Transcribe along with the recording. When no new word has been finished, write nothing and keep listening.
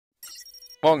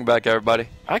Welcome back, everybody.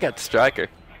 I got the striker.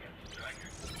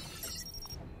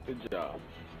 Good job.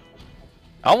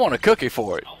 I want a cookie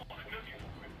for it.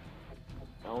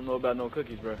 I don't know about no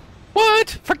cookies, bro.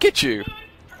 What? Forget you.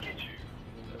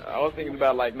 I was thinking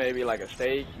about like maybe like a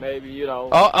steak, maybe, you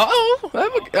know. Here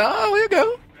we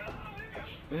go.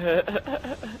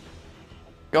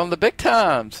 Going the big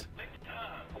times.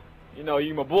 You know,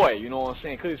 you my boy. You know what I'm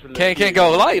saying? Cookies for the Can't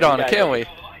go light on it, can we? Yeah,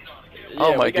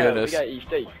 Oh my goodness. We gotta eat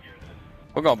steak.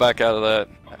 We're going back out of that.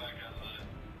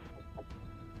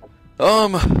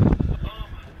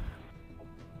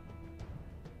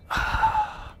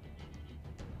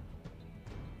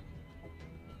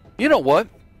 You know what?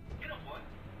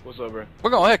 What's up, bro? We're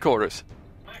going headquarters.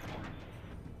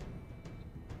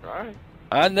 Alright.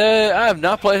 I have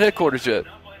not played headquarters yet.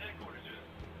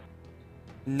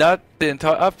 Not the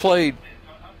entire. I've played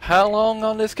how long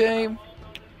on this game?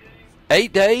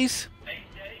 8 days.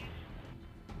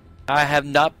 I have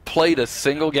not played a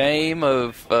single game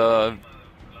of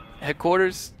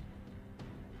headquarters.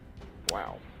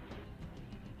 Wow.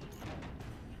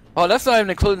 Oh, that's not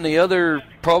even including the other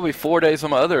probably 4 days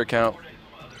on my other account.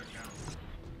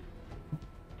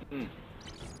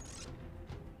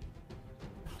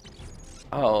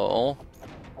 Oh.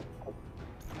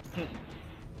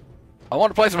 I want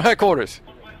to play some headquarters.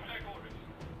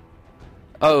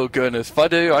 Oh goodness, if I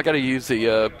do, I gotta use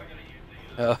the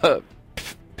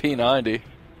P90.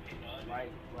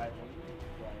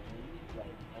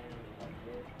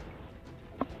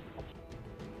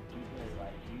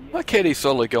 My kitty's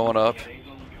slowly going up.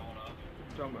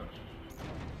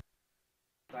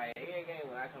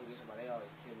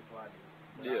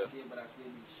 Yeah.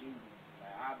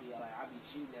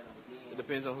 It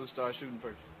depends on who starts shooting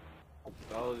first.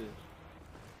 That's all it is.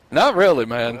 Not really,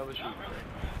 man.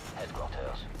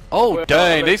 Oh, Well,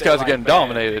 dang, these guys are like getting bad.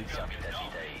 dominated.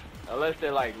 Unless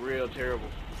they're like real terrible.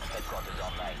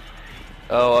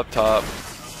 Oh, up top.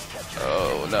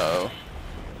 Oh, no.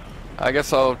 I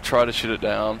guess I'll try to shoot it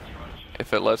down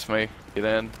if it lets me get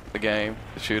in the game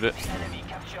to shoot it.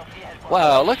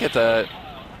 Wow, look at that.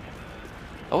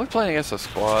 Are we playing against a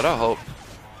squad? I hope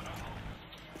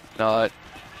not.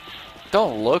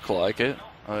 Don't look like it.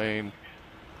 I mean...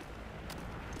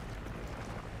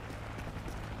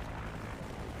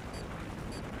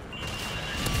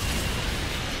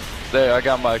 There, I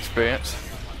got my experience.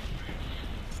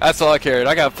 That's all I carried.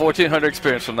 I got 1,400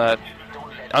 experience from that.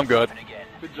 I'm good.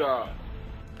 Good job.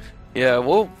 Yeah,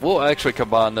 we'll actually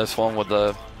combine this one with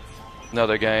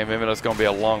another game. Even though it's gonna be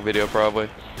a long video, probably.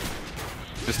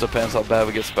 Just depends how bad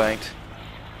we get spanked.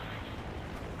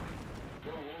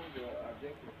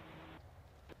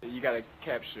 You gotta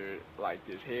capture like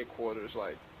this headquarters,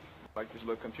 like this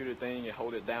little computer thing, and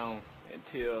hold it down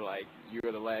until like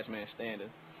you're the last man standing.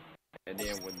 And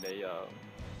then when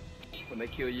they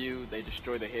kill you, they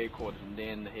destroy the headquarters, and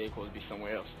then the headquarters be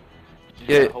somewhere else. You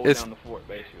just gotta hold down the fort,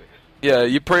 basically. Yeah,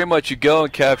 you pretty much you go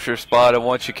and capture a spot, and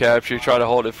once you capture, you try to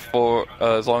hold it for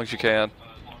as long as you can.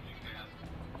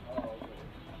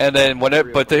 And then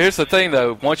but here's the thing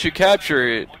though: once you capture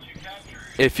it,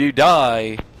 if you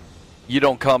die, you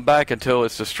don't come back until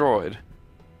it's destroyed,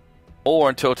 or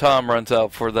until time runs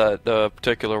out for that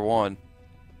particular one.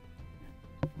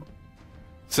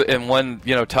 So, and when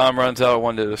time runs out,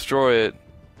 when to destroy it,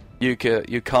 you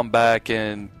come back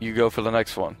and you go for the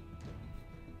next one.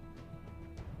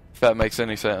 If that makes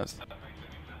any sense.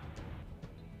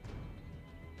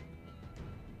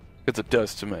 Because it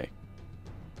does to me.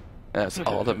 That's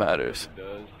all that matters. It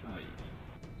does to me.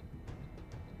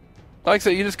 Like I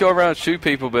said, you just go around and shoot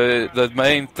people, but the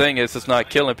main thing is it's not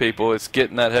killing people, it's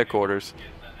getting that headquarters.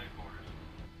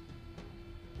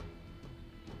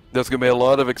 There's going to be a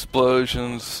lot of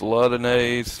explosions, a lot of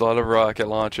nades, a lot of rocket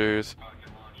launchers.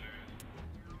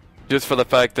 Just for the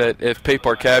fact that if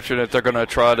people are captured it, they're going to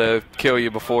try to kill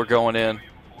you before going in.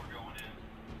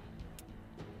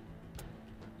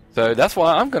 So that's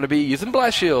why I'm going to be using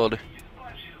Blast Shield.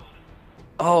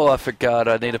 Oh, I forgot.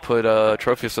 I need to put a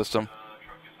trophy system.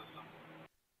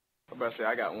 I'm about to say,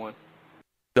 I got one.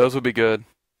 Those would be good.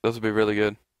 Those would be really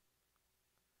good.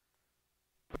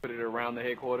 Put it around the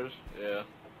headquarters. Yeah.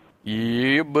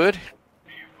 Yeah, bud.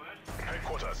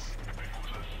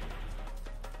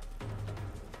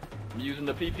 I'm using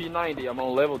the PP90. I'm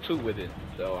on level 2 with it.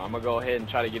 So I'm going to go ahead and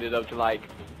try to get it up to like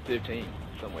 15,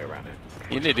 somewhere around there.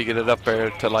 You need to get it up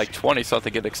there to like 20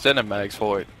 something, get extended mags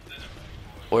for it.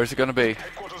 Where's it going to be?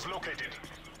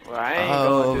 Well, I ain't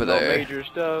going over to do no there. major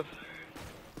stuff.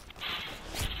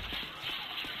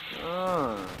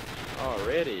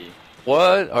 Already.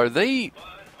 What are they?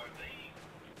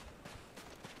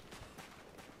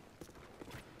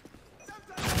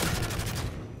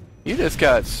 You just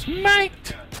got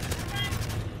sniped.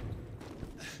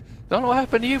 Don't know what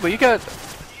happened to you, but you got.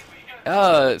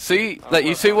 See that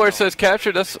you see where it says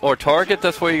capture? That's or target.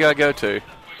 That's where you gotta go to.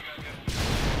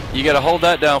 You gotta hold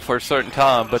that down for a certain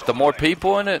time, but the more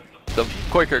people in it, the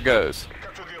quicker it goes.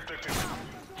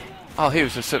 Oh, he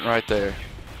was just sitting right there.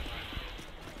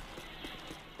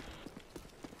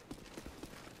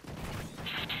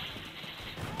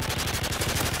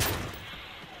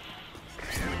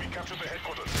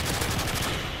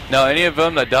 No, any of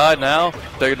them that died now,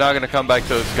 they're not going to come back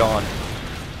till it's gone.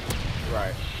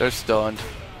 Right. They're stunned.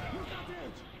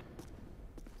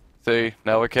 See,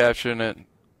 now we're capturing it.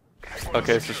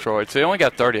 Okay, it's destroyed. See, I only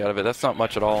got 30 out of it. That's not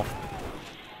much at all.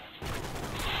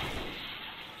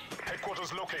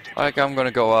 Like, I'm going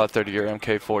to go out there to your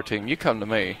MK14. You come to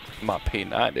me, my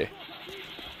P90.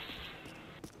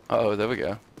 Uh-oh, there we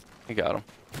go. He got him.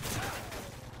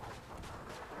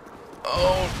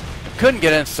 Oh, couldn't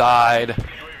get inside.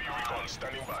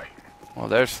 Well,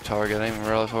 there's the target. I didn't even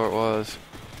realize where it was.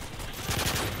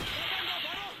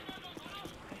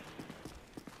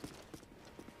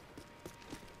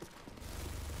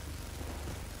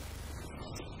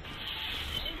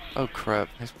 Oh crap,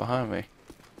 he's behind me.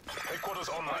 Headquarters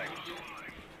online.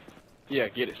 Yeah,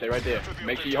 get it. Stay right there.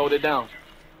 Make sure you hold it down.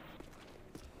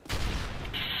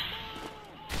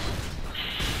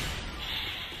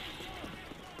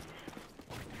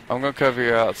 I'm gonna cover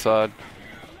you outside.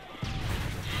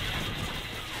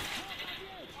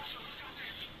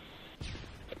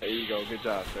 There you go. Good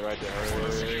job. Stay right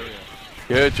there.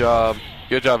 Good job.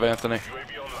 Good job, Anthony.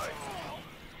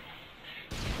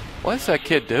 What's that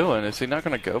kid doing? Is he not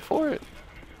gonna go for it?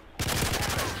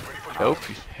 Nope.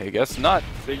 I guess not.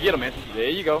 So get him, Anthony. There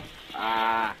you go.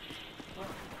 Ah.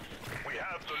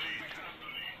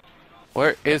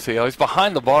 Where is he? Oh, he's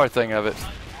behind the bar thing of it.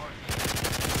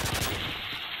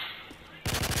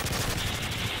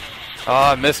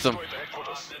 Oh, I missed him.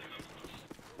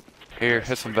 Here,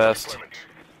 hit some vest.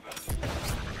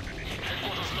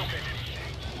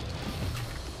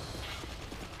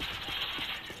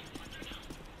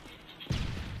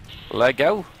 Let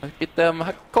go. Let's get them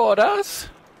headquarters.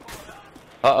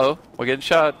 Uh-oh, we're getting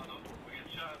shot.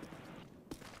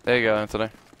 There you go, Anthony.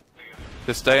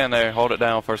 Just stay in there, hold it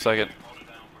down for a second.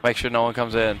 Make sure no one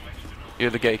comes in. You're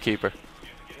the gatekeeper.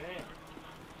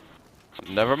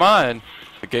 Never mind.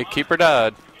 The gatekeeper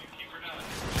died.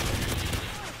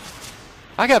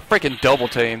 I got freaking double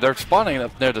teamed. They're spawning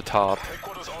up near the top.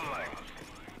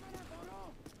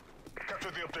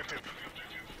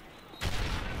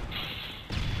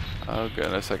 Oh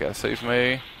goodness, that guy sees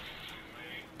me.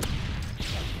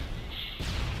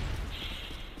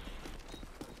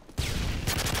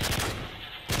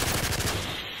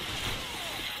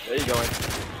 There you go.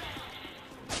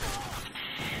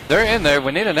 They're in there.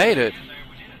 We need to nade it.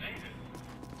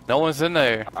 No one's in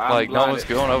there. I'm like, no one's blinded.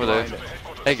 going over there. Blinded.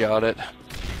 They got it.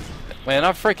 Man,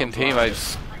 our freaking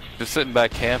teammates just sitting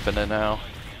back camping it now.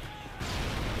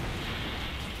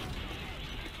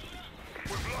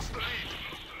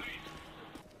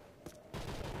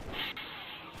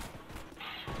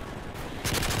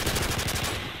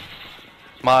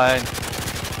 Mine.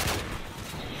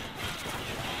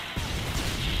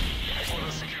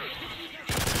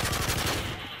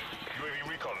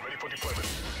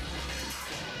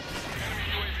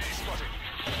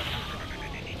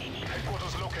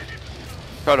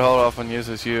 Try to hold off on use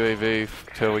this UAV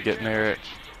till we get near it.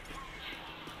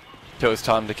 Till it's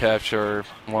time to capture.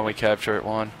 When we capture it,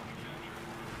 one.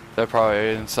 They're probably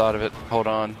inside of it. Hold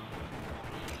on.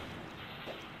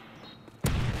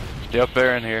 Yep,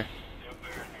 they're in here.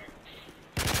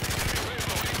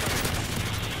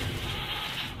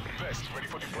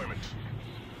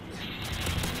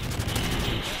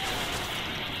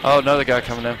 Oh, another guy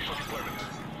coming in.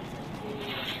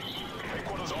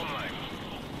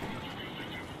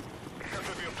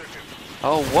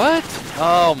 Oh, what?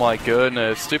 Oh my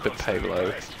goodness. Stupid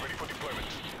payload.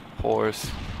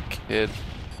 Horse. Kid.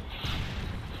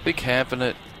 Be camping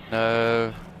it.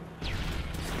 No.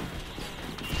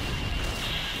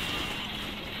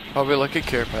 Probably like a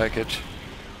care package.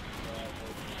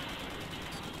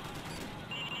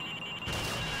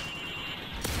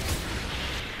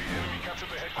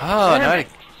 Oh, nice.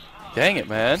 Dang it,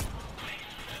 man.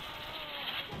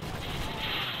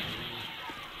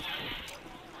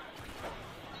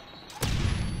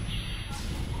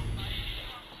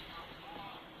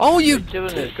 Oh, you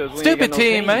stupid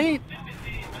teammate!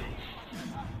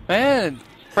 Man,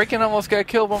 freaking almost got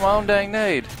killed by my own dang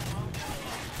nade.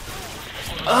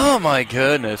 Oh my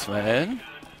goodness, man.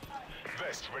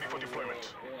 Vest ready for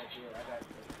deployment.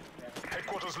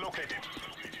 Headquarters located.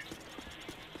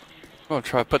 gonna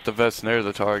try to put the vest near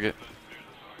the target.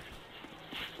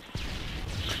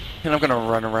 And I'm gonna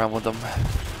run around with them.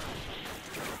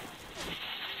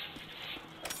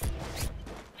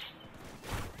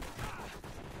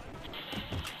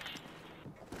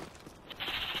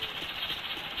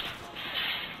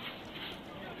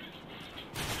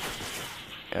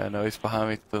 Yeah, no, he's behind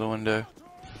me through the window.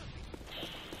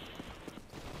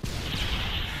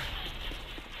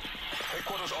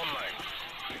 Headquarters online.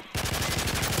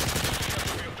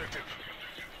 Capture the objective.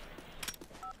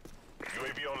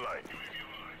 UAV online.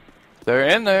 They're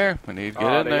in there. We need to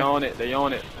get in they there. on it. They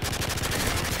on it.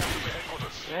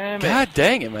 Damn it. God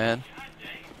dang it, man.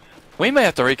 We may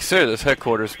have to reconsider this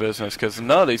headquarters business because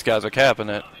none of these guys are capping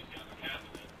it.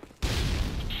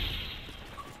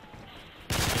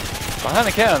 Behind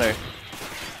the counter.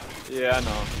 Yeah, I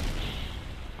know.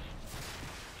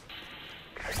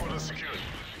 Headquarters secured.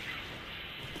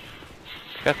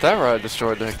 Got that right,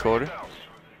 destroyed the headquarters.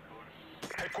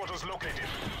 Headquarters located.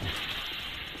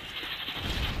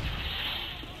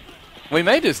 We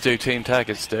may just do team tag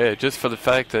instead, just for the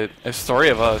fact that it's 3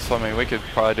 of us. I mean, we could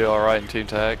probably do alright in team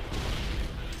tag.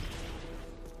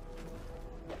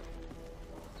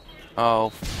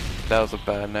 Oh, that was a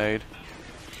bad nade.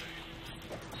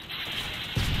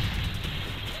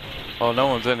 Oh, no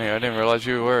one's in here. I didn't realize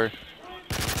you were.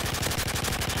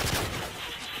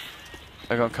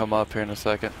 They're gonna come up here in a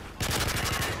second.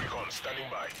 Recon standing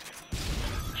by.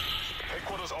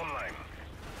 Headquarters online.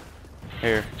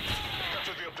 Here.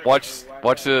 Capture the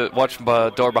objective. Watch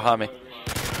the door behind me.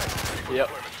 Yep.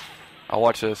 I'll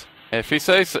watch this. If he's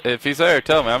there,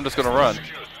 tell me. I'm just gonna run.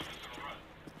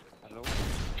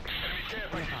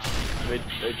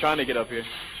 They're trying to get up here.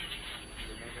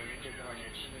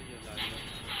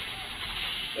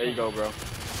 There you go, bro.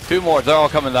 2 more. They're all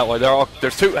coming that way.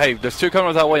 There's 2. Hey, there's 2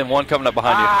 coming that way and 1 coming up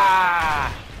behind you.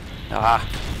 Ah.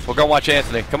 We're gonna watch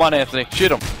Anthony. Come on, Anthony.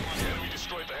 Shoot him.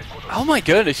 Oh my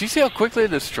goodness. You see how quickly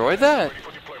they destroyed that?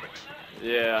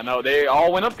 Yeah, I know. They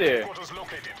all went up there. Headquarters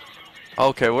located.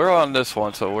 Okay, we're on this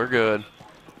one, so we're good.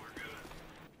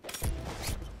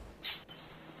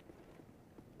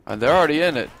 And they're already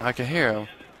in it. I can hear them.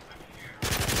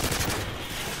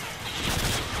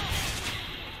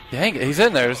 Dang it, he's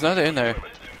in there. There's nothing in there.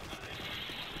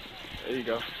 There you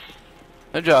go.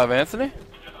 Good job, Anthony.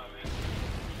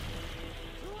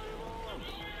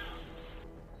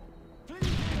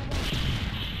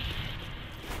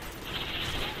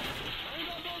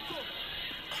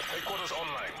 Headquarters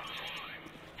online.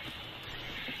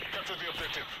 Capture the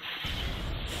objective.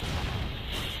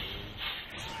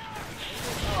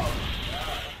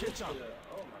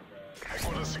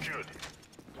 Headquarters secured.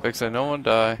 Fix it, no one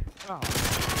die.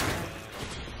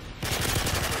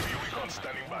 Recon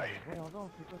standing by.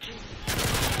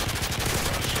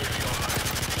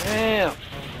 Damn.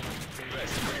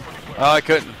 Oh, I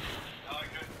couldn't.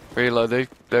 Reload.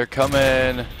 They're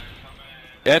coming.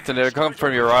 Anthony, they're coming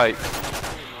from your right.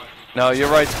 No, your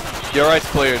right. Your right's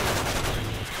cleared.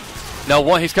 No,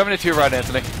 one. He's coming into your right,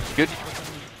 Anthony. Good.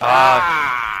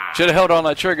 Should have held on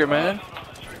that trigger, man.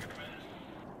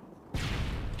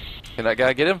 Can that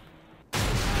guy get him?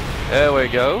 There we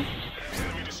go.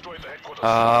 Enemy destroyed the headquarters.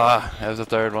 That was the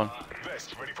 3rd one.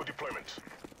 Vest ready for deployment.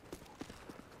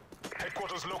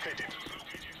 Headquarters located.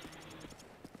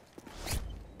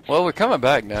 Well, we're coming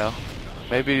back now.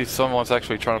 Maybe someone's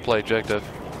actually trying to play objective.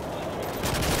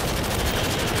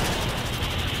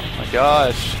 My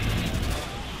gosh.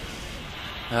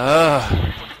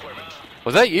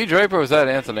 Was that you, Draper, or was that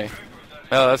Anthony?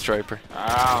 Oh, that's Draper.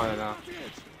 I don't know.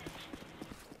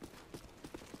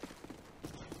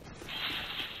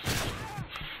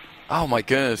 Oh my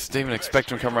goodness, didn't even expect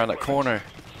him to come around that corner.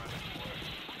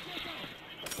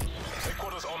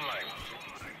 Headquarters online.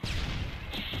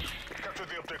 Capture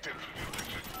the objective.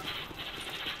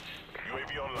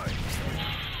 UAV online.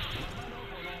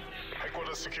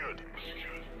 Headquarters secured.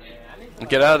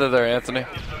 Get out of there, Anthony.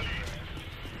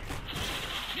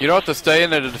 You don't have to stay in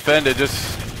there to defend it,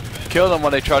 just kill them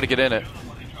when they try to get in it.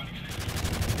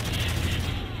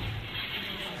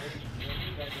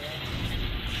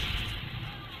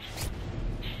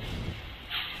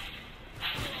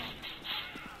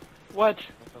 What?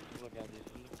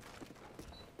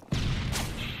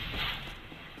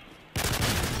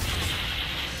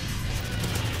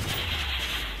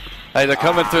 Hey, they're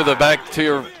coming through the back to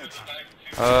your...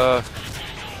 Oh,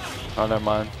 never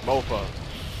mind. Both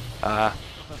of them.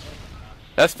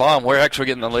 That's fine. We're actually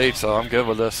getting the lead, so I'm good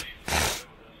with this.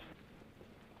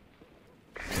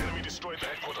 Enemy destroyed the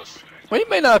headquarters. We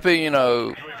may not be, you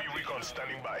know, UAV recon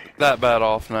standing by. that bad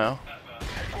off now.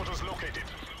 Headquarters located.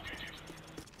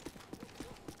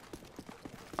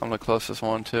 I'm the closest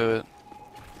one to it.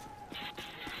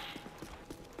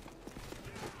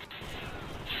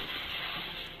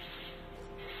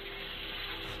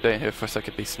 Stay in here for a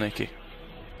second, be sneaky.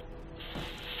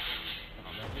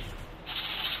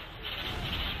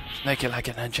 Sneaky like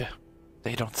a ninja.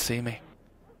 They don't see me.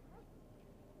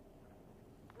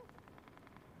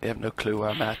 They have no clue where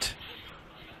I'm at.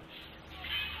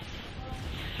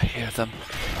 I hear them.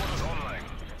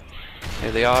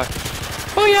 Here they are.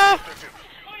 Oh yeah!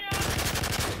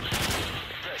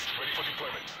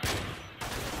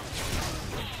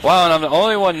 Wow, and I'm the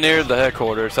only one near the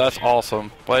headquarters. That's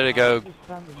awesome. Way to go,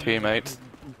 teammates.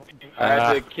 I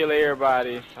had to kill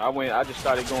everybody. I just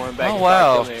started going back. Oh and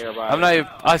wow! started killing everybody. I'm not even,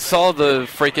 I saw the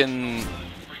freaking.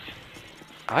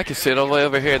 I can see it all the way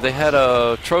over here. They had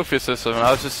a trophy system, and I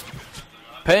was just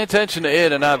paying attention to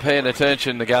it and not paying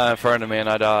attention to the guy in front of me, and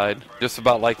I died. Just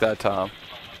about like that time.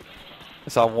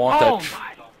 So I want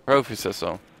that trophy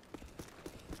system.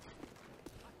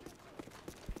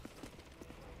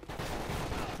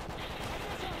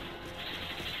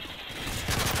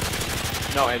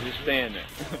 No, and just stand there.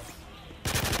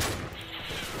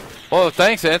 Well,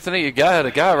 thanks, Anthony. You got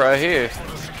a guy right here.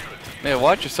 Yeah,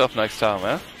 watch yourself next time,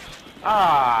 man.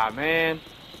 Ah, man.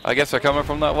 I guess they're coming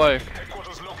from that way.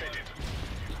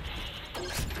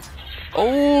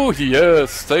 Oh,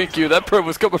 yes. Thank you. That print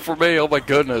was coming for me. Oh, my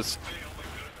goodness.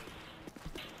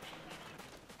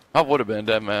 I would have been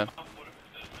dead, man.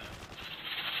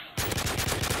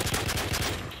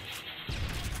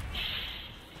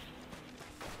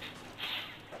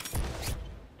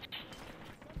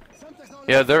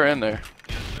 Yeah, they're in there.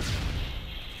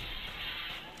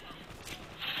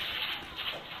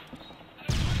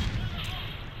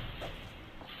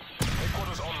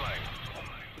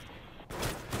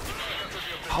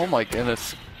 Oh my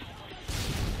goodness.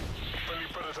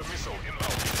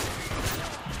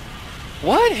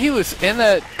 What? He was in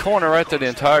that corner right there the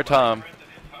entire time.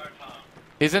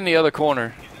 He's in the other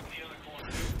corner.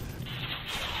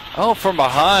 Oh, from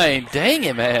behind. Dang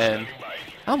it, man.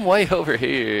 I'm way over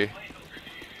here.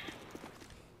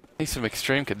 Need some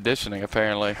extreme conditioning,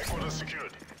 apparently.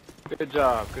 Good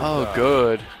job. Good job.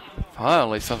 Good.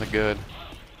 Finally, something good.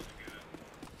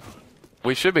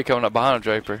 We should be coming up behind him,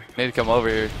 Draper. Need to come over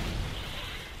here.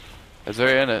 Is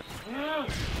there in it?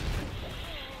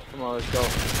 Come on, let's go.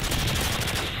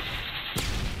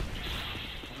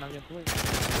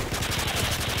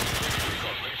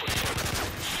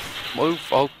 Move.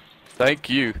 Oh, thank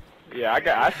you. Yeah,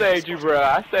 I saved you, bro.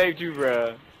 I saved you,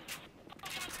 bro.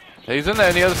 He's in there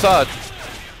on the other side.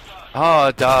 Oh,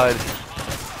 I died.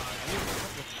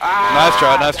 Nice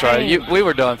try, nice try. We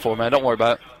were done for, man. Don't worry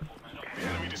about it.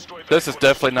 This is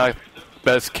definitely not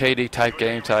best KD type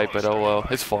game type, but oh well,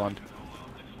 it's fun.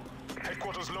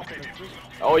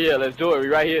 Oh yeah, let's do it. We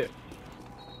right here.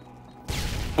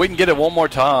 We can get it one more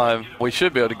time. We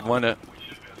should be able to win it.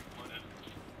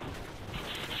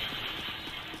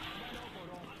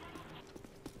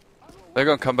 They're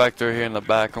gonna come back through here in the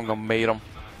back. I'm gonna meet them.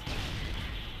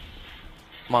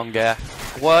 Come on, guy.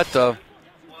 What the?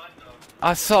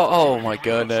 I saw. Oh my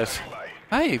goodness.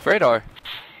 Hey, radar.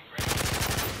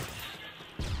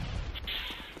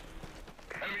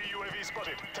 Enemy UAV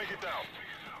spotted. Take it down.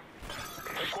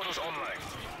 Headquarters online.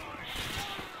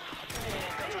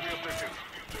 Capture the objective.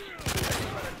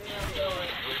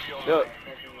 Look.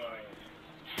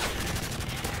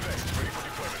 Ready for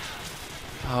deployment.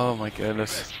 Oh my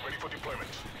goodness. Ready for deployment.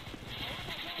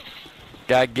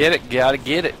 Gotta get it. Gotta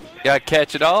get it. Gotta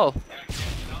catch it all.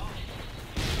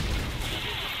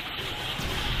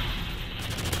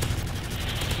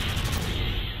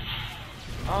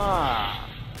 Ah.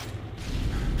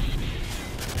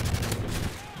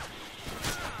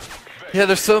 Yeah,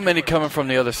 there's so many coming from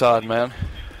the other side, man.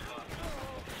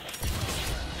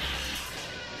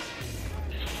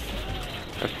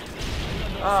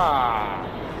 Ah.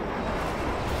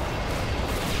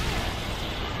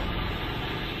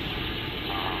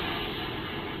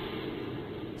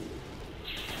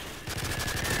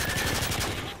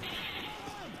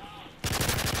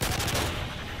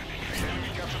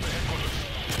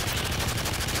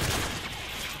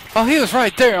 Oh, he was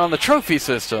right there on the trophy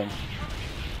system.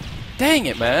 Dang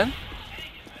it, man.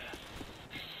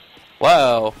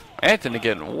 Wow, Anthony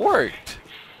getting worked.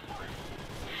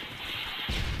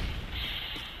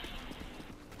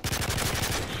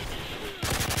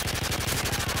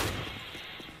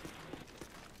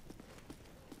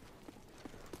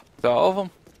 Is that all of them?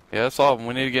 Yeah, that's all of them.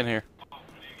 We need to get in here.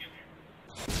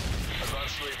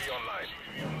 Advanced UAV online.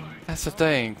 That's the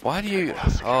thing. Why do you...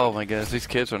 Oh my goodness, these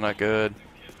kids are not good.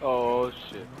 Oh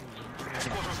shit.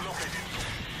 Headquarters located.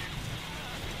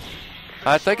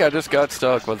 I think I just got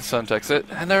stuck with the Suntex.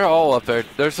 And they're all up there.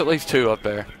 There's at least 2 up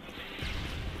there.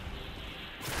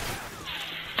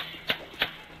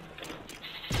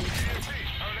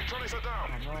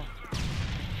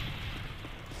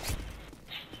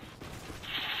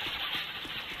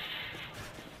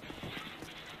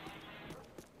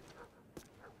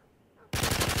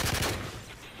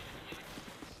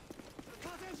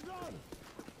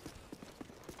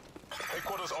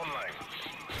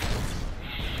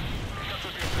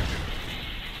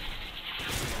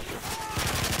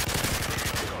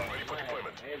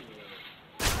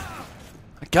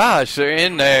 gosh, they're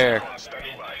in there.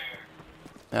 Standing by.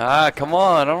 Ah, come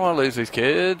on. I don't want to lose these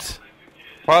kids.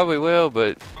 Probably will,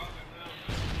 but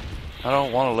I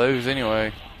don't want to lose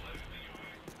anyway.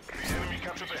 Enemy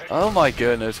captured the head. Oh my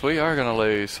goodness, we are going to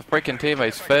lose. Freaking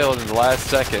teammates failed in the last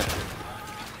second.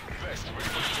 Vest ready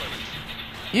for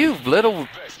deployment. You little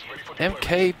Vest ready for deployment.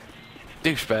 MK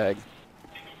douchebag.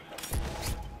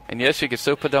 And yes, you can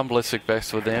still put down ballistic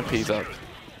vests with the MPs up.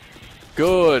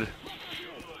 Good.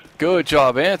 Good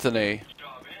job, Anthony.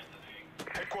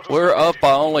 Headquarters We're up located.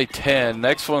 by only 10.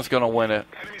 Next one's going to win it.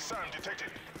 Enemy SAM detected.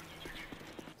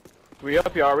 We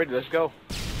up here already. Let's go.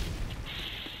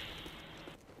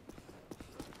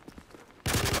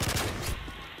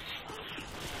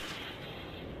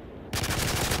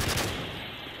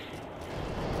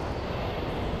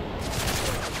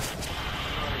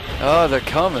 Oh, they're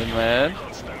coming, man.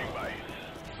 Standing by.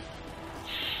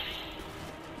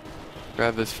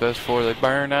 Grab this vest before they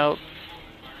burn out.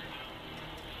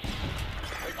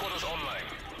 Headquarters online.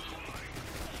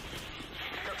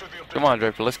 Capture the objective. Come on,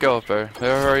 Draper, let's go up there.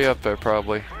 They'll hurry up there,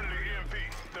 probably. Friendly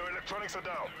EMP. Their electronics are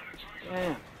down.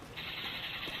 Damn.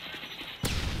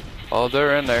 Oh,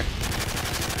 they're in there.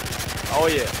 Oh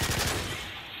yeah.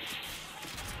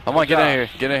 Come on, Good get in job. here.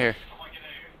 Get in here.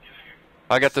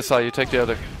 I got this side. You take the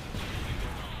other.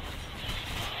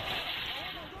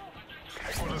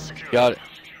 Headquarters secure. Got it.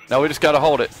 Now we just got to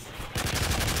hold it.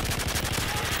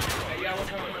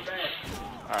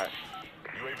 All right.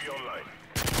 UAV online.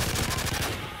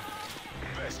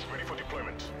 Vest ready for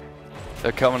deployment.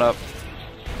 They're coming up.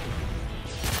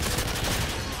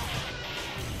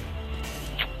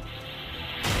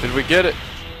 Did we get it?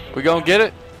 We gonna get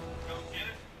it?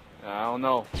 I don't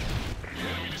know.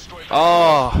 Enemy destroyed.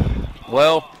 Oh,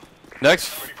 well,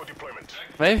 next, Ready for deployment.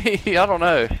 maybe, I don't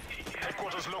know.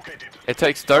 Headquarters located. It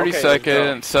takes 30 Okay, let's go.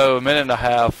 seconds, so a minute and a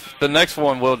half. The next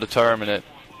one will determine it.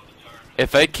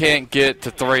 If they can't get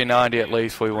to 390 at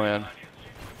least, we win.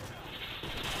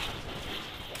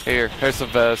 Here's the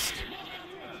vest.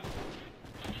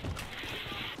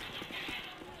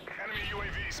 Enemy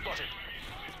UAV spotted.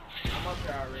 I'm up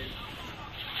there already.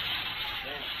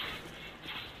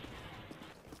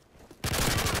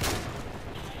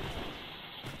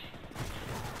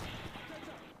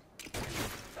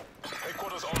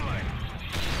 Headquarters online.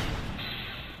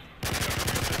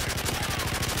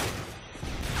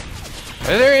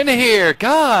 Hey, they're in here,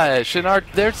 gosh, and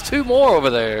there's two more over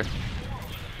there.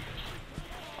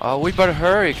 Oh, we better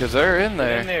hurry, because they're in Get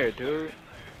there. in there, dude.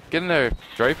 Get in there,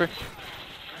 Draper.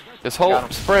 Just Got hold,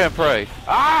 'em. spray and pray.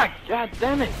 Ah, god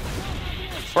damn it.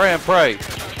 Spray and pray.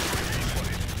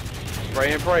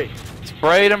 Spray and pray.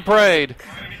 Sprayed and prayed.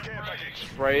 Enemy care package.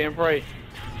 Spray and pray.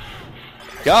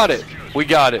 Got it. We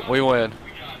got it. We win.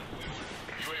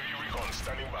 UAV recon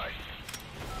standing by.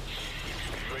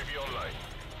 UAV online.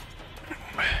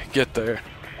 Get there.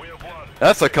 We have won.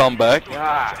 That's a comeback.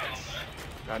 Ah.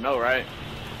 I know, right?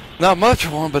 Not much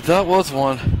of one, but that was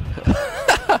one.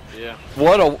 Yeah.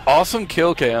 What an awesome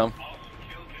kill cam.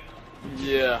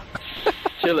 Yeah.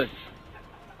 Chilling.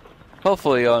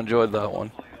 Hopefully y'all enjoyed that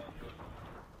one.